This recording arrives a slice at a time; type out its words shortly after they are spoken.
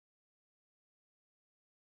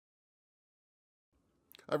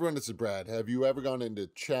Hi everyone, this is Brad. Have you ever gone into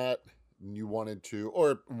chat and you wanted to,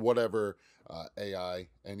 or whatever AI,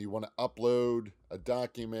 and you want to upload a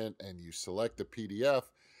document and you select the PDF,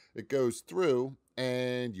 it goes through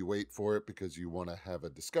and you wait for it because you want to have a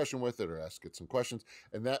discussion with it or ask it some questions,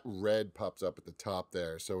 and that red pops up at the top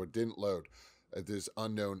there, so it didn't load. This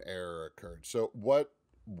unknown error occurred. So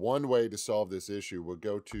one way to solve this issue would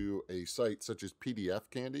go to a site such as PDF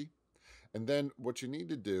Candy. And then what you need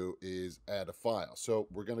to do is add a file. So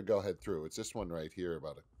we're going to go ahead through. It's this one right here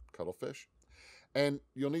about a cuttlefish. And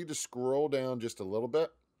you'll need to scroll down just a little bit.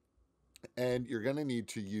 And you're going to need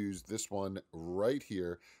to use this one right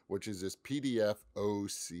here, which is this PDF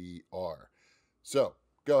OCR. So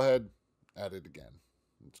go ahead, add it again.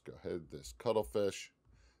 Let's go ahead, this cuttlefish,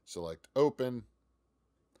 select open,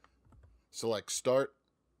 select start.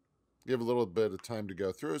 Give a little bit of time to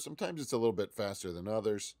go through. Sometimes it's a little bit faster than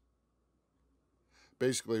others.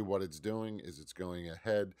 Basically, what it's doing is it's going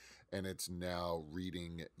ahead and it's now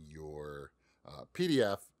reading your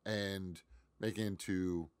PDF and making it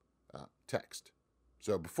into text.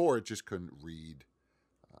 So before, it just couldn't read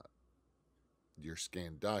your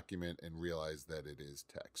scanned document and realize that it is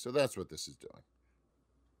text. So that's what this is doing.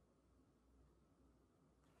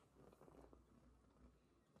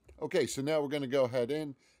 Okay, so now we're going to go ahead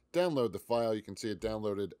and download the file. You can see it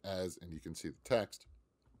downloaded as, and you can see the text.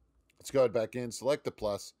 Let's go ahead back in, select the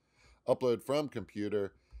plus, upload from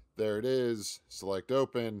computer. There it is, select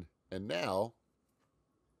open, and now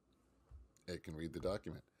it can read the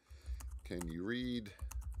document. Can you read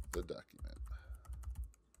the document?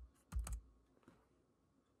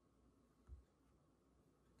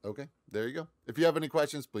 Okay, there you go. If you have any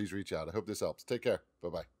questions, please reach out. I hope this helps. Take care.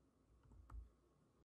 Bye-bye.